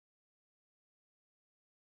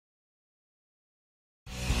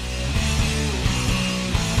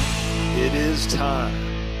is time.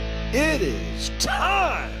 It is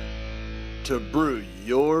time to brew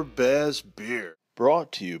your best beer.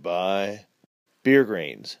 Brought to you by Beer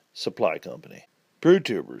Greens Supply Company,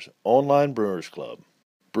 BrewTubers Online Brewers Club,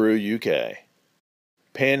 Brew UK,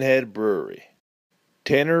 Panhead Brewery,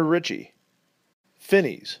 Tanner Ritchie,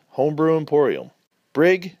 Finney's Homebrew Emporium,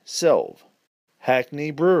 Brig Selv,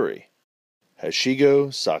 Hackney Brewery,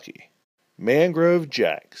 Hashigo Sake, Mangrove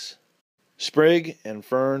Jacks, Sprig and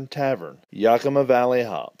Fern Tavern, Yakima Valley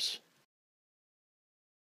Hops.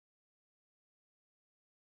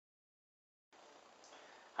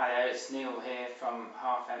 Hi there, it's Neil here from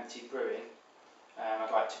Half Empty Brewing.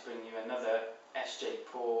 I'd like to bring you another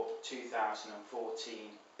SJPORR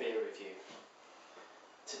 2014 beer review.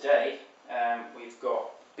 Today we've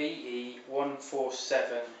got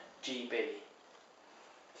BE147GB.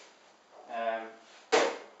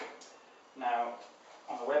 Now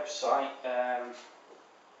on the website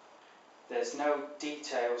there's no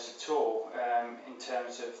details at all in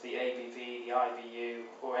terms of the ABV, the IBU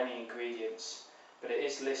or any ingredients, but it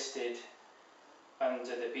is listed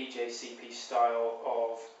under the BJCP style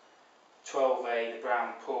of 12A, the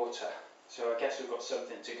brown porter. So I guess we've got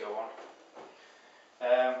something to go on.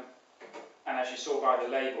 And as you saw by the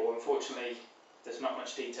label, unfortunately there's not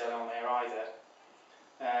much detail on there either.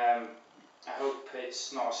 I hope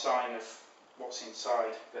it's not a sign of what's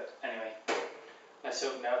inside, but anyway, let's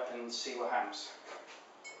open it up and see what happens.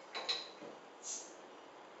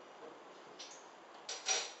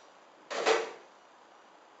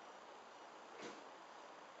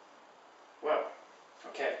 Well,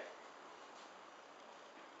 okay.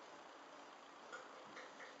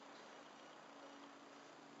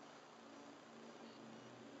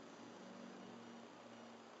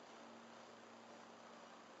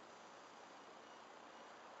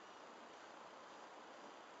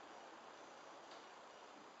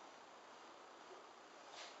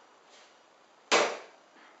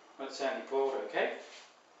 Well, it's certainly poured okay.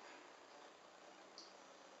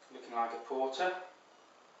 Looking like a porter.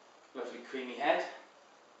 Lovely creamy head.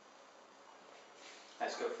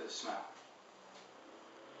 Let's go for the smell.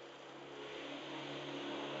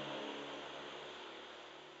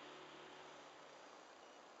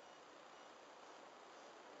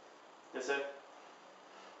 There's a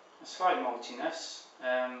slight maltiness,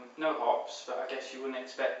 no hops, but I guess you wouldn't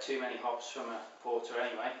expect too many hops from a porter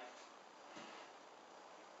anyway.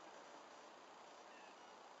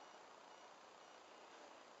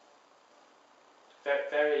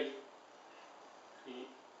 Very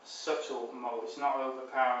subtle malt, it's not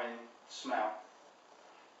overpowering smell.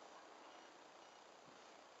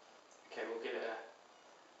 Okay, we'll give it a,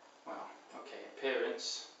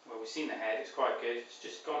 appearance. Well, we've seen the head, it's quite good. It's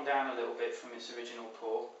just gone down a little bit from its original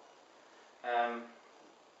pour.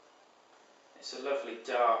 It's a lovely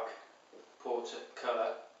dark porter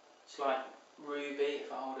colour. It's like ruby.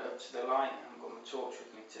 If I hold it up to the light, I haven't got my torch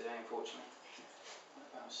with me today, unfortunately.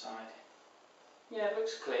 Outside. Yeah, it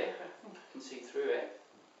looks clear. I think I can see through it.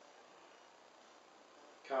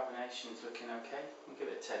 Carbonation's looking okay. We'll give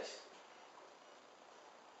it a taste.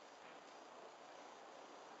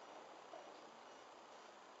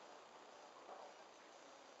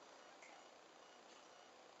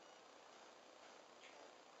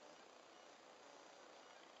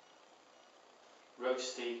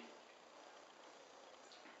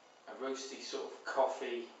 A roasty sort of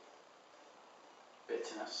coffee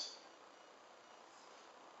bitterness.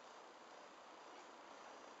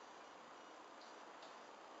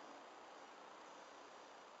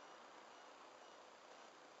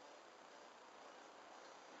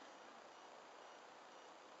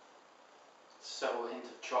 Subtle hint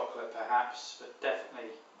of chocolate perhaps, but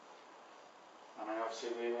definitely, I mean obviously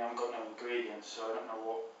we haven't got no ingredients, so I don't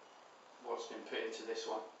know what's been put into this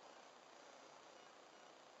one.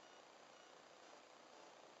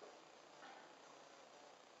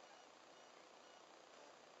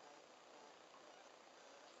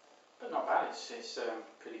 But not bad, it's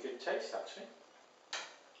pretty good taste actually.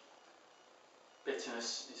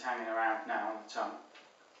 Bitterness is hanging around now on the tongue.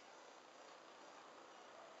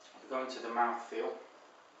 If we go into the mouthfeel,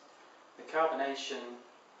 the carbonation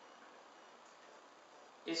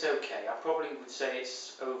is okay. I probably would say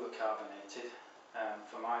it's over-carbonated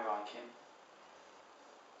for my liking.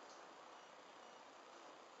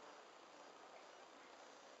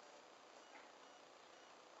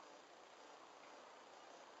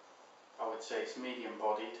 I would say it's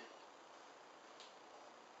medium-bodied.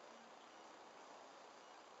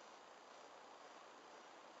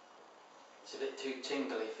 It's a bit too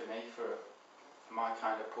tingly for me for my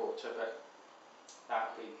kind of porter, but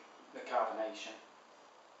that would be the carbonation.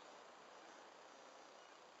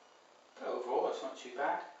 But overall it's not too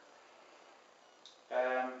bad.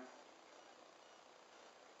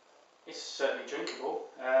 It's certainly drinkable.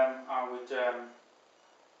 I would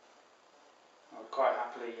quite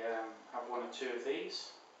happily have one or two of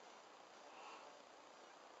these.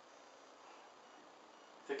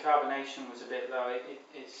 If the carbonation was a bit low, it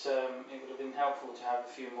would have been helpful to have a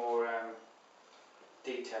few more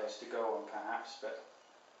details to go on perhaps, but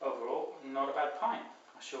overall not a bad pint.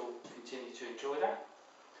 I shall continue to enjoy that.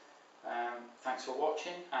 Thanks for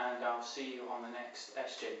watching, and I'll see you on the next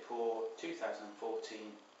SJPORR 2014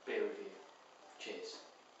 beer review. Cheers.